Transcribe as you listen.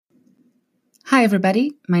Hi,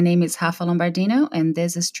 everybody. My name is Rafa Lombardino, and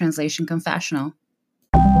this is Translation Confessional.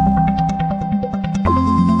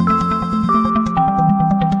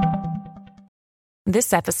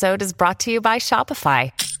 This episode is brought to you by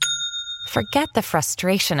Shopify. Forget the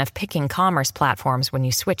frustration of picking commerce platforms when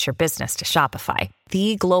you switch your business to Shopify,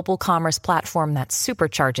 the global commerce platform that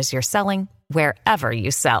supercharges your selling wherever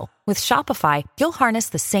you sell. With Shopify, you'll harness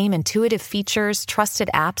the same intuitive features,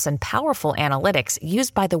 trusted apps, and powerful analytics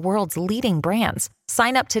used by the world's leading brands.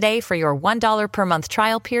 Sign up today for your $1 per month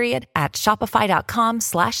trial period at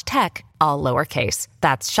shopify.com/tech, all lowercase.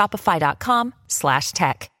 That's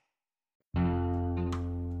shopify.com/tech.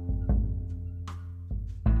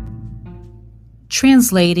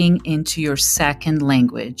 Translating into your second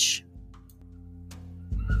language.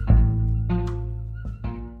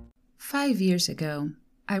 5 years ago,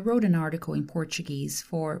 I wrote an article in Portuguese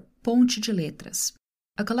for Ponte de Letras,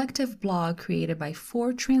 a collective blog created by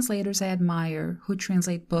 4 translators I admire who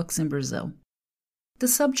translate books in Brazil. The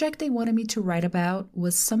subject they wanted me to write about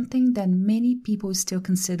was something that many people still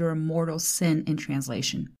consider a mortal sin in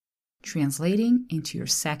translation: translating into your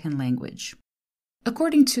second language.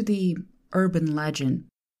 According to the urban legend,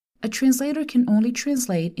 a translator can only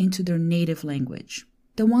translate into their native language,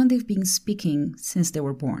 the one they've been speaking since they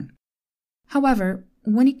were born. However,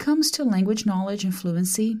 when it comes to language knowledge and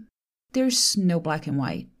fluency, there's no black and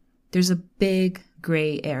white. There's a big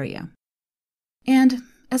gray area. And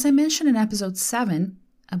as I mentioned in episode 7,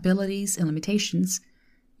 Abilities and Limitations,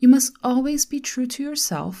 you must always be true to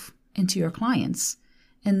yourself and to your clients,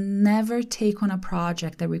 and never take on a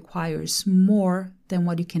project that requires more than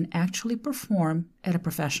what you can actually perform at a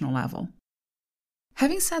professional level.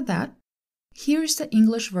 Having said that, here's the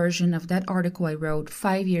English version of that article I wrote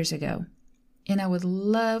 5 years ago, and I would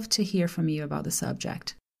love to hear from you about the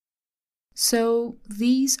subject. So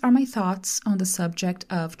these are my thoughts on the subject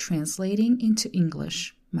of translating into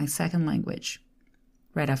English, my second language,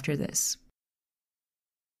 right after this.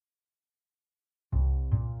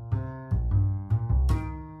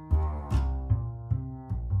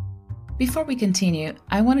 Before we continue,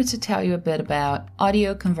 I wanted to tell you a bit about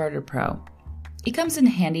Audio Converter Pro. It comes in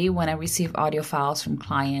handy when I receive audio files from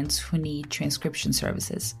clients who need transcription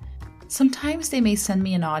services. Sometimes they may send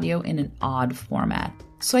me an audio in an odd format,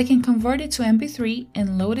 so I can convert it to MP3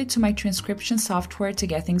 and load it to my transcription software to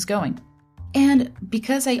get things going. And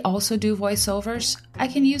because I also do voiceovers, I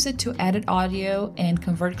can use it to edit audio and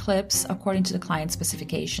convert clips according to the client's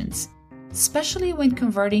specifications. Especially when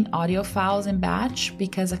converting audio files in batch,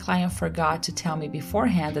 because a client forgot to tell me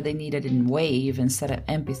beforehand that they needed it in WAV instead of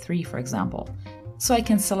MP3, for example. So I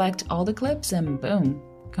can select all the clips and boom,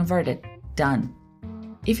 convert it, done.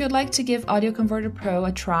 If you'd like to give Audio Converter Pro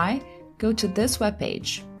a try, go to this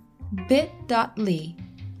webpage,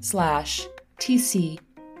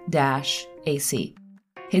 bit.ly/tc-ac.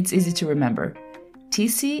 It's easy to remember.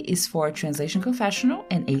 TC is for Translation Confessional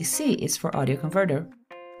and AC is for Audio Converter.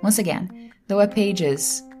 Once again, the webpage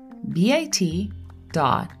is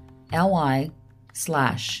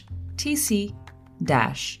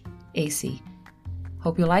bit.ly/tc-ac.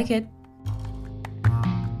 Hope you like it.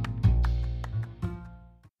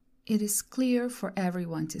 It is clear for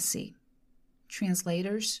everyone to see.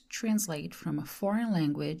 Translators translate from a foreign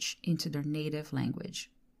language into their native language.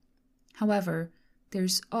 However,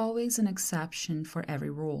 there's always an exception for every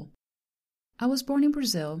rule. I was born in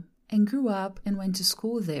Brazil and grew up and went to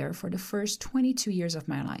school there for the first 22 years of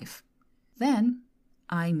my life. Then,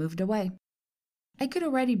 I moved away. I could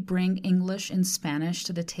already bring English and Spanish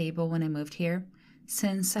to the table when I moved here,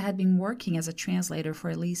 since I had been working as a translator for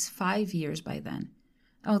at least 5 years by then,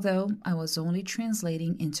 although I was only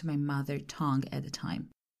translating into my mother tongue at the time.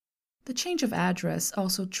 The change of address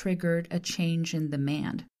also triggered a change in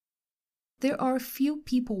demand. There are few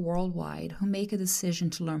people worldwide who make a decision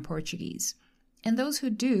to learn Portuguese, and those who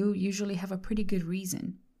do usually have a pretty good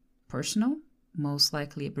reason. Personal, most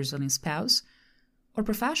likely a Brazilian spouse, or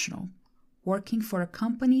professional, working for a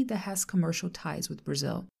company that has commercial ties with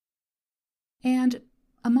Brazil. And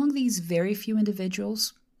among these very few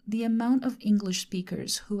individuals, the amount of English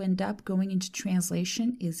speakers who end up going into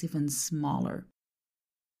translation is even smaller.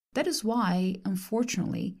 That is why,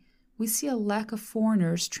 unfortunately, we see a lack of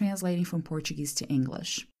foreigners translating from Portuguese to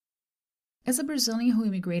English. As a Brazilian who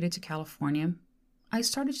immigrated to California, I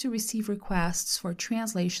started to receive requests for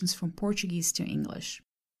translations from Portuguese to English.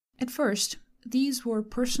 At first, these were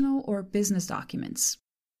personal or business documents.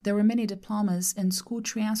 There were many diplomas and school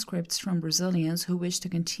transcripts from Brazilians who wished to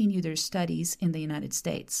continue their studies in the United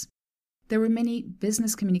States. There were many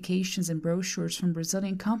business communications and brochures from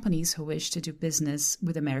Brazilian companies who wished to do business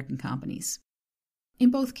with American companies. In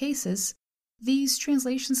both cases, These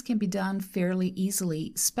translations can be done fairly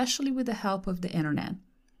easily, especially with the help of the internet.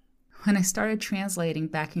 When I started translating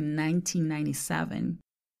back in 1997,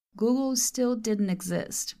 Google still didn't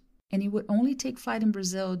exist, and it would only take flight in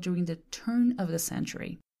Brazil during the turn of the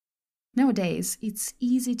century. Nowadays, it's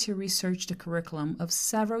easy to research the curriculum of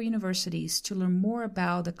several universities to learn more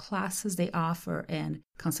about the classes they offer and,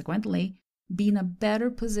 consequently, be in a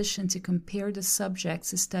better position to compare the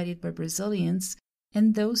subjects studied by Brazilians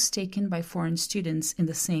and those taken by foreign students in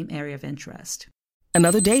the same area of interest.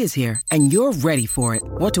 Another day is here, and you're ready for it.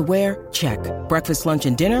 What to wear? Check. Breakfast, lunch,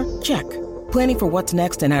 and dinner? Check. Planning for what's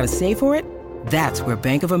next and how to save for it? That's where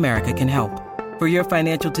Bank of America can help. For your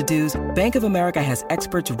financial to-dos, Bank of America has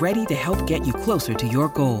experts ready to help get you closer to your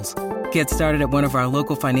goals. Get started at one of our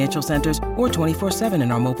local financial centers or 24/7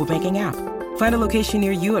 in our mobile banking app. Find a location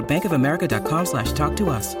near you at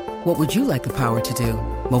bankofamerica.com/talktous. What would you like the power to do?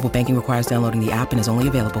 Mobile banking requires downloading the app and is only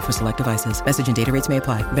available for select devices. Message and data rates may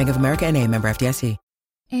apply. Bank of America N.A., member FDIC.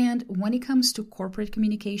 And when it comes to corporate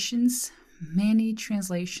communications, many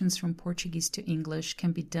translations from Portuguese to English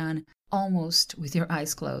can be done almost with your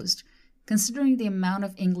eyes closed, considering the amount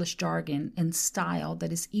of English jargon and style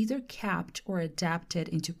that is either kept or adapted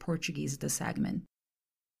into Portuguese at the segment.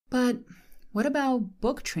 But what about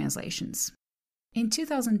book translations? In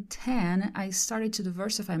 2010, I started to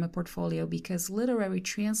diversify my portfolio because literary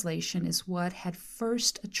translation is what had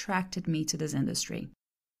first attracted me to this industry.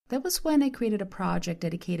 That was when I created a project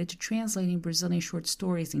dedicated to translating Brazilian short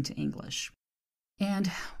stories into English.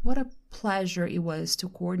 And what a pleasure it was to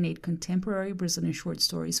coordinate contemporary Brazilian short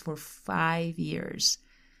stories for 5 years.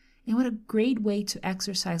 And what a great way to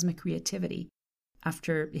exercise my creativity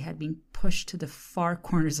after it had been pushed to the far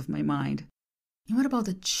corners of my mind. And what about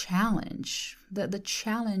the challenge? The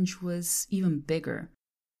challenge was even bigger.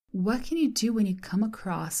 What can you do when you come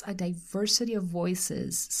across a diversity of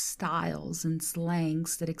voices, styles, and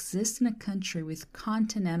slangs that exist in a country with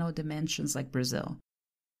continental dimensions like Brazil?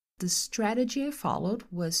 The strategy I followed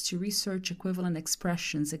was to research equivalent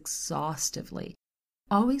expressions exhaustively,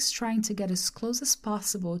 always trying to get as close as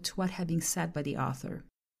possible to what had been said by the author.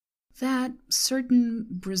 That certain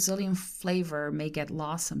Brazilian flavor may get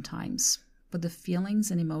lost sometimes, but the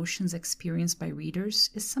feelings and emotions experienced by readers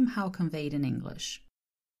is somehow conveyed in English.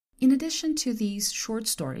 In addition to these short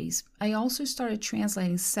stories, I also started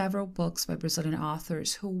translating several books by Brazilian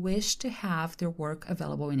authors who wished to have their work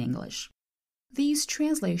available in English. These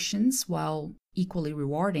translations, while equally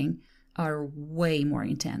rewarding, are way more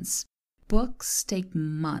intense. Books take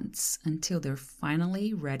months until they're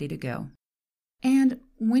finally ready to go. And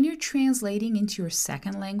when you're translating into your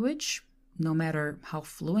second language, no matter how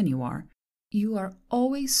fluent you are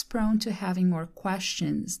always prone to having more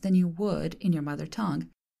questions than you would in your mother tongue,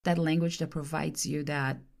 that language that provides you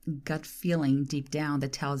that gut feeling deep down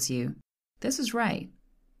that tells you, this is right,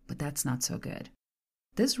 but that's not so good.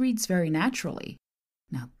 This reads very naturally.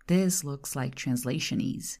 Now this looks like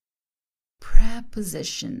translationese.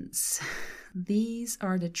 Prepositions. These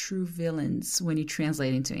are the true villains when you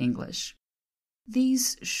translate into English.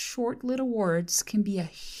 These short little words can be a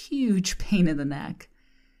huge pain in the neck.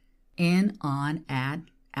 In, on, at,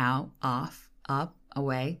 out, off, up,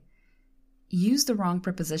 away. Use the wrong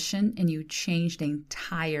preposition and you change the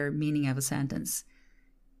entire meaning of a sentence.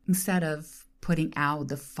 Instead of putting out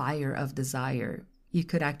the fire of desire, you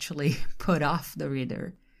could actually put off the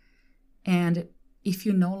reader. And if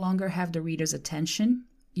you no longer have the reader's attention,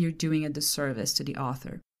 you're doing a disservice to the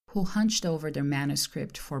author, who hunched over their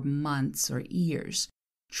manuscript for months or years,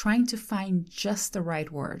 trying to find just the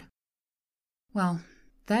right word. Well,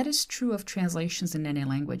 that is true of translations in any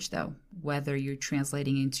language, though, whether you're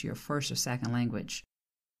translating into your first or second language.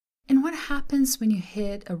 And what happens when you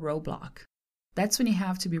hit a roadblock? That's when you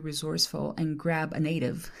have to be resourceful and grab a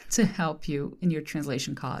native to help you in your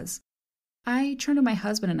translation cause. I turn to my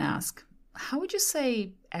husband and ask, how would you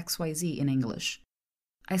say XYZ in English?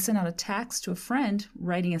 I send out a text to a friend,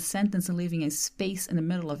 writing a sentence and leaving a space in the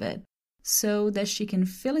middle of it, so that she can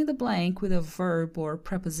fill in the blank with a verb or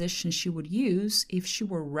preposition she would use if she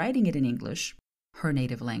were writing it in English, her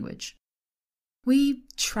native language. We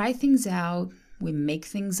try things out, we make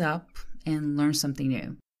things up, and learn something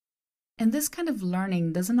new. And this kind of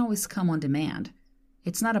learning doesn't always come on demand.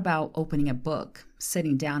 It's not about opening a book,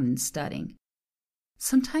 sitting down and studying.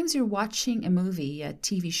 Sometimes you're watching a movie, a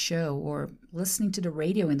TV show, or listening to the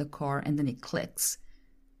radio in the car and then it clicks.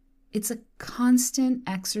 It's a constant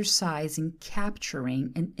exercise in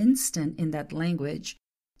capturing an instant in that language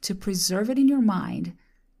to preserve it in your mind,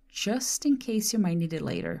 just in case you might need it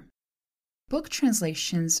later. Book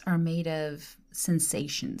translations are made of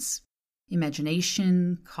sensations,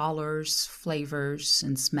 imagination, colors, flavors,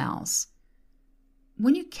 and smells.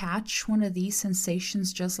 When you catch one of these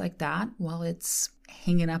sensations just like that while it's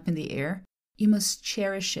hanging up in the air, you must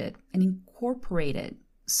cherish it and incorporate it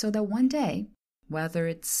so that one day, whether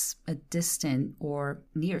it's a distant or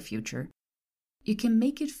near future, you can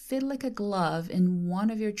make it fit like a glove in one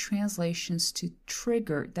of your translations to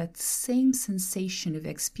trigger that same sensation you've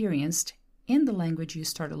experienced in the language you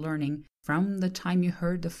started learning from the time you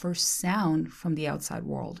heard the first sound from the outside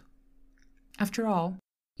world. After all,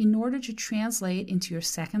 in order to translate into your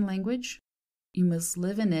second language, you must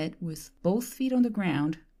live in it with both feet on the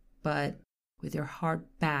ground, but with your heart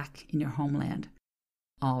back in your homeland.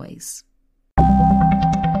 Always.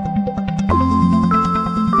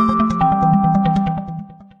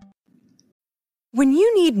 When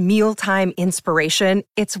you need mealtime inspiration,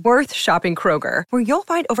 it's worth shopping Kroger, where you'll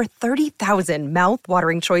find over 30,000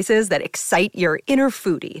 mouth-watering choices that excite your inner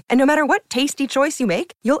foodie. And no matter what tasty choice you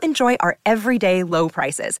make, you'll enjoy our everyday low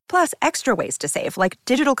prices, plus extra ways to save, like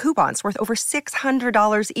digital coupons worth over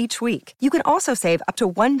 $600 each week. You can also save up to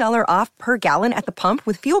 $1 off per gallon at the pump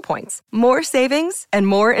with fuel points. More savings and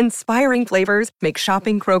more inspiring flavors make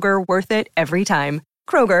shopping Kroger worth it every time.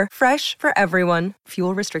 Kroger, fresh for everyone.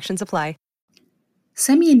 Fuel restrictions apply.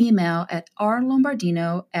 Send me an email at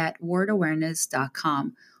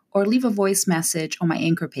rlombardino@wordawareness.com or leave a voice message on my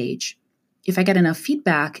Anchor page. If I get enough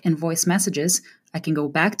feedback and voice messages, I can go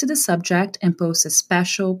back to the subject and post a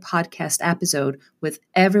special podcast episode with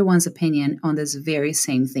everyone's opinion on this very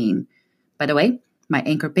same theme. By the way, my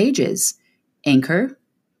Anchor page is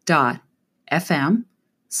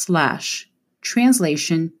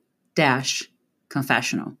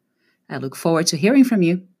anchor.fm/translation-confessional. I look forward to hearing from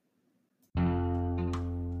you.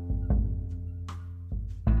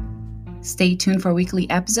 Stay tuned for weekly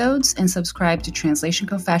episodes and subscribe to Translation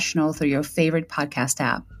Confessional through your favorite podcast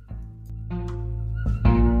app.